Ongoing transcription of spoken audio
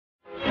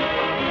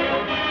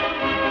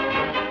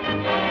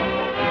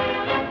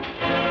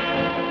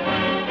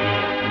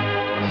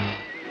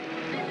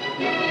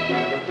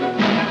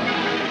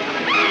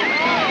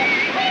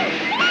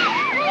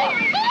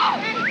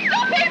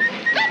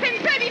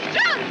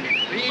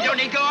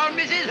Johnny, go on,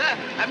 missus.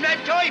 Haven't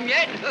had time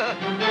yet.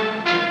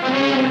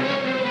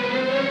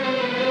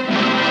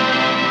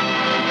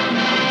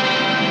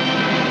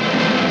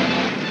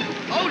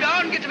 Hold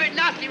on, gets a bit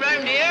nasty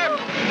round here.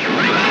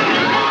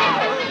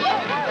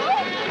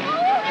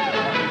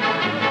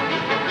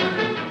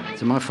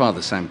 So my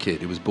father, Sam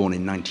Kydd, who was born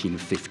in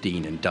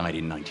 1915 and died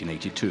in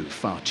 1982,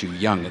 far too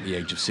young at the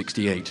age of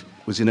 68,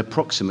 was in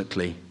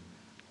approximately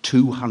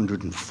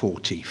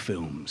 240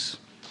 films.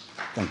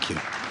 Thank you.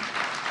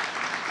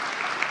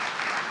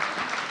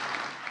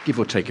 Give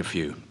or take a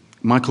few.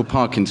 Michael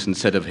Parkinson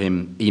said of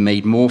him, he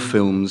made more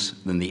films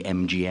than the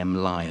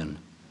MGM Lion.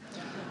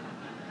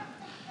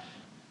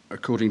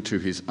 According to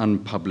his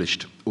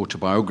unpublished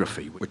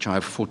autobiography, which I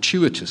have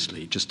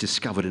fortuitously just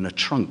discovered in a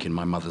trunk in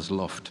my mother's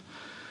loft,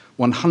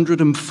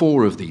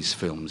 104 of these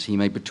films he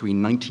made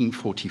between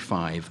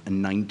 1945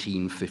 and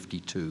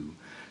 1952.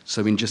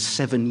 So in just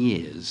 7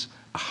 years,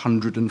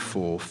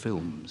 104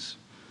 films.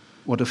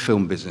 What a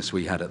film business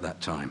we had at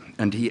that time.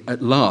 And he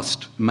at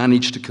last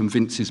managed to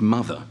convince his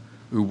mother,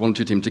 who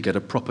wanted him to get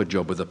a proper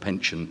job with a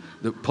pension,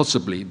 that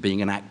possibly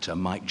being an actor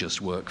might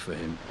just work for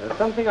him. There's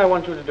something I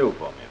want you to do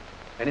for me.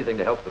 Anything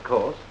to help the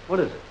cause?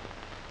 What is it?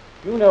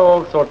 You know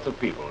all sorts of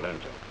people, don't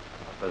you?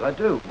 I suppose I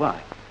do.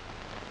 Why?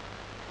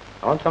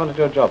 I want someone to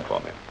do a job for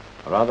me.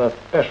 A rather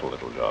special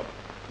little job.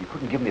 You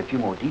couldn't give me a few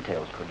more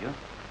details, could you?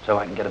 So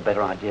I can get a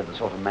better idea of the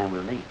sort of man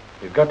we'll need.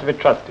 You've got to be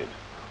trusted.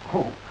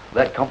 Oh,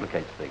 that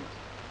complicates things.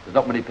 There's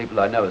not many people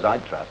I know as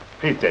I'd trust.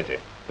 Please, Stacey.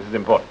 This is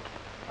important.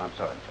 I'm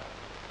sorry,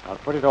 sir. I'll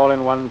put it all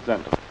in one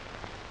sentence.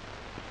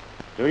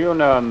 Do you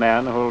know a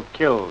man who'll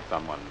kill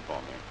someone for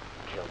me?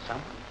 Kill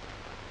someone?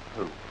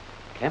 Who?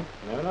 Kemp?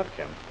 No, not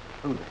Kemp.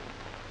 Who then?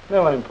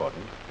 No one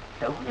important.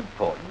 No one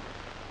important?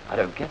 I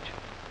don't get you.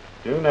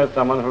 Do you know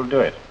someone who'll do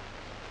it?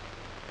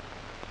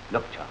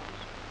 Look, Charles,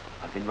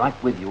 I've been right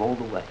with you all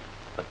the way,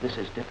 but this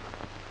is different.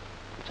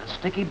 It's a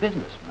sticky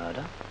business,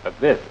 murder. But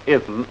this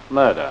isn't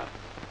murder.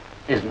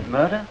 Isn't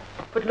murder?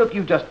 But look,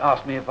 you just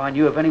asked me if I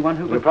knew of anyone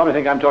who You would... probably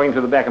think I'm talking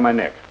through the back of my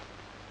neck.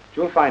 But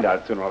you'll find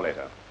out sooner or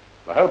later.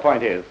 The whole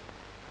point is,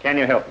 can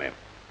you help me?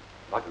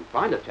 I can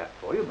find a chap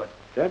for you, but...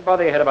 Don't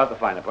bother your head about the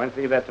finer points.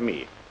 Leave that to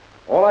me.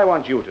 All I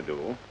want you to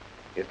do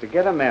is to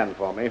get a man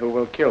for me who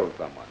will kill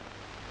someone.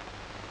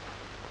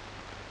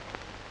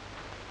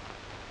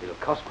 It'll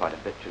cost quite a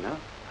bit, you know.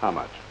 How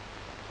much?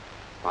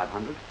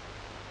 500?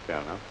 Fair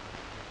enough.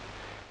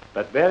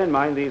 But bear in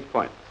mind these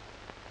points.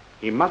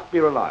 He must be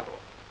reliable.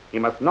 He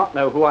must not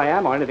know who I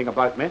am or anything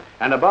about me.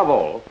 And above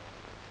all,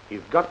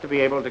 he's got to be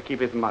able to keep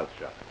his mouth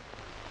shut.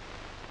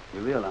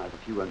 You realize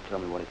if you won't tell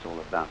me what it's all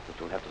about, that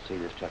you'll have to see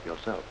this chap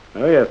yourself.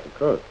 Oh, yes, of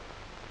course.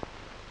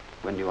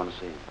 When do you want to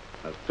see him?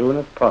 As soon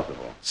as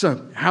possible.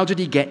 So, how did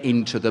he get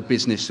into the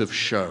business of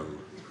show?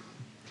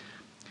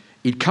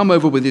 He'd come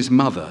over with his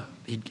mother.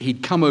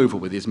 He'd come over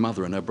with his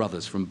mother and her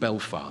brothers from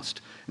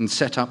Belfast and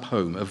set up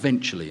home,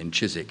 eventually in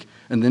Chiswick.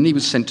 And then he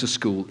was sent to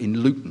school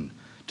in Luton,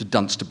 to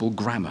Dunstable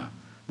Grammar,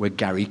 where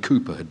Gary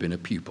Cooper had been a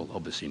pupil,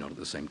 obviously not at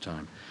the same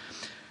time.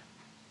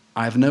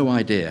 I have no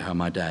idea how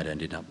my dad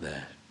ended up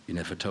there. He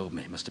never told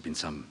me. It must have been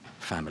some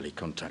family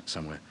contact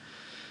somewhere.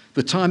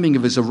 The timing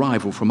of his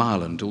arrival from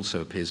Ireland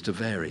also appears to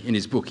vary. In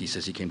his book, he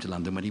says he came to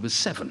London when he was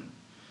 7.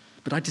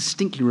 But I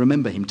distinctly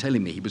remember him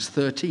telling me he was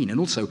 13. And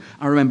also,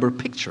 I remember a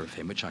picture of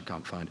him, which I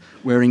can't find,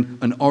 wearing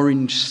an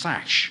orange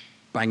sash,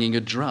 banging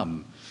a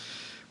drum,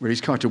 where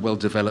he's quite a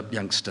well-developed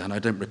youngster, and I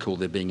don't recall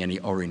there being any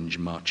orange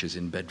marches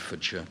in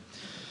Bedfordshire.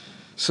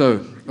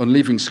 So, on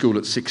leaving school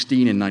at 16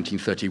 in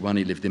 1931,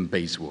 he lived in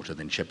Bayswater,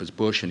 then Shepherd's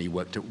Bush, and he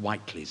worked at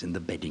Whiteley's in the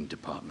bedding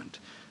department,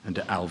 and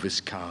at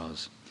Alvis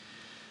Carr's.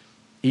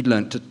 He'd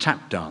learnt to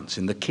tap dance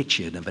in the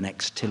kitchen of an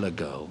ex-tiller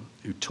girl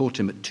who taught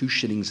him at 2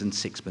 shillings and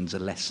 6pence a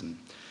lesson.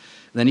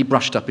 Then he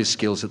brushed up his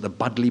skills at the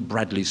Budley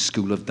Bradley's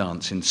School of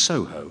Dance in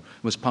Soho,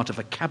 was part of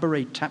a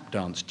cabaret tap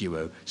dance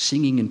duo,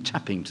 singing and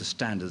tapping to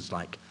standards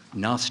like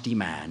Nasty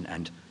Man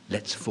and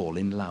Let's Fall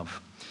in Love.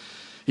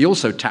 He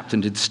also tapped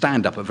and did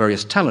stand-up at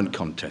various talent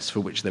contests for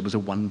which there was a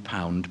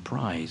 £1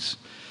 prize.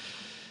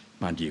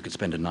 Mind you, you could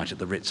spend a night at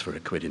the Ritz for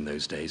 £1 in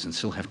those days and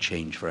still have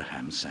change for a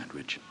ham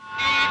sandwich.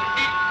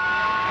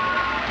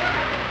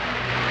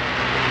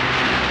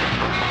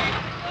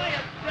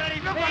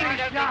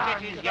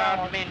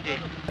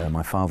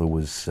 My father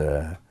was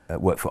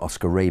worked for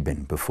Oscar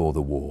Rabin before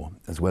the war,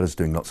 as well as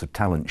doing lots of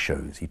talent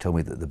shows. He told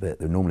me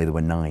that normally there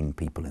were 9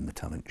 people in the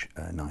talent,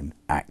 9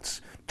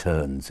 acts,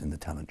 turns in the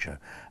talent show,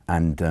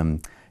 and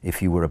if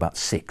you were about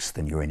 6th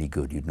and you're any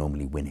good, you'd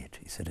normally win it.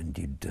 He said, and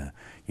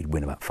you'd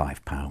win about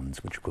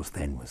 £5, which of course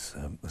then was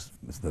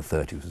the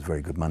 30s, was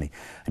very good money.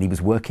 And he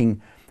was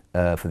working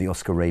for the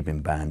Oscar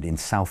Rabin band in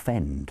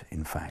Southend,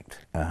 in fact,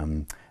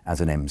 as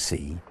an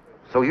MC.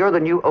 So you're the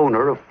new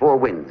owner of Four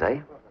Winds,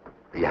 eh?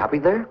 Are you happy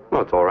there?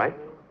 Well, it's all right.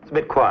 It's a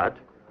bit quiet,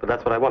 but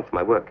that's what I want for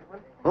my work.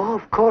 Oh,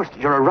 of course.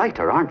 You're a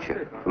writer, aren't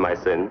you? For my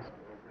sins.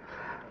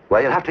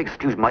 Well, you'll have to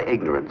excuse my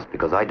ignorance,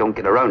 because I don't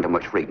get around to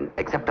much reading,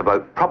 except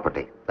about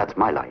property. That's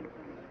my line.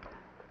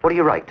 What do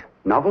you write?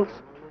 Novels?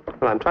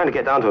 Well, I'm trying to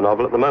get down to a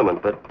novel at the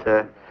moment, but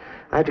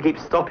I have to keep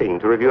stopping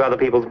to review other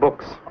people's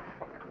books.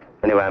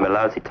 Anyway, I'm a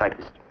lousy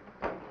typist.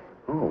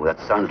 Oh, that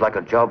sounds like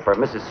a job for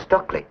Mrs.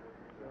 Stockley.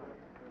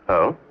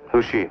 Oh?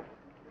 Who's she?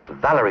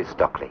 Valerie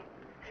Stockley.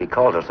 She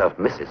calls herself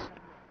Mrs.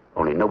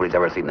 Only nobody's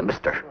ever seen the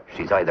mister.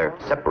 She's either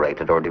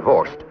separated or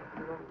divorced.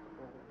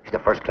 She's a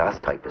first-class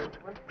typist.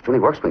 She only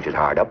works when she's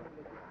hard up.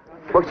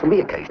 Works for me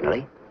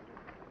occasionally.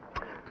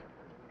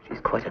 She's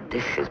quite a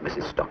dish, is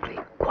Mrs. Stockley.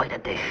 Quite a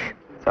dish.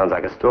 Sounds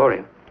like a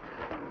story.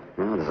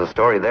 Well, there's a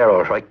story there,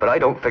 all right, but I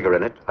don't figure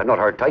in it. I'm not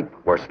her type,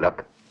 worse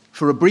luck.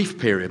 For a brief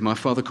period, my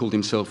father called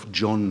himself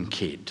John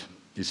Kydd,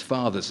 his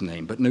father's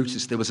name, but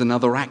noticed there was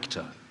another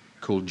actor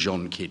called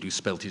John Kydd who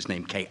spelt his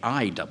name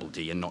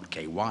K-I-D-D and not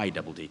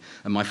K-Y-D-D.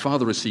 And my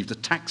father received a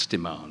tax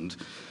demand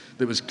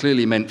that was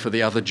clearly meant for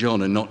the other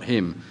John and not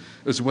him,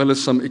 as well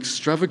as some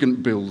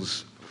extravagant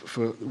bills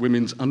for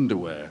women's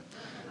underwear.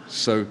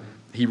 So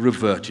he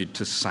reverted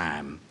to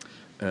Sam.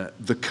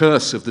 The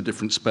curse of the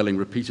different spelling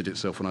repeated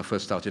itself when I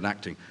first started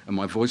acting, and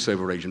my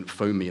voiceover agent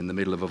phoned me in the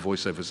middle of a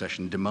voiceover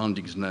session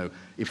demanding to know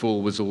if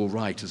all was all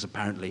right, as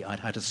apparently I'd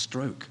had a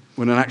stroke.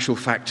 When in actual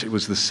fact it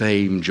was the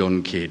same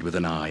John Kydd with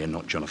an I and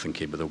not Jonathan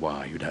Kydd with a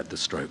Y who'd had the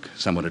stroke.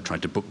 Someone had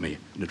tried to book me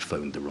and had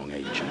phoned the wrong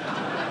agent.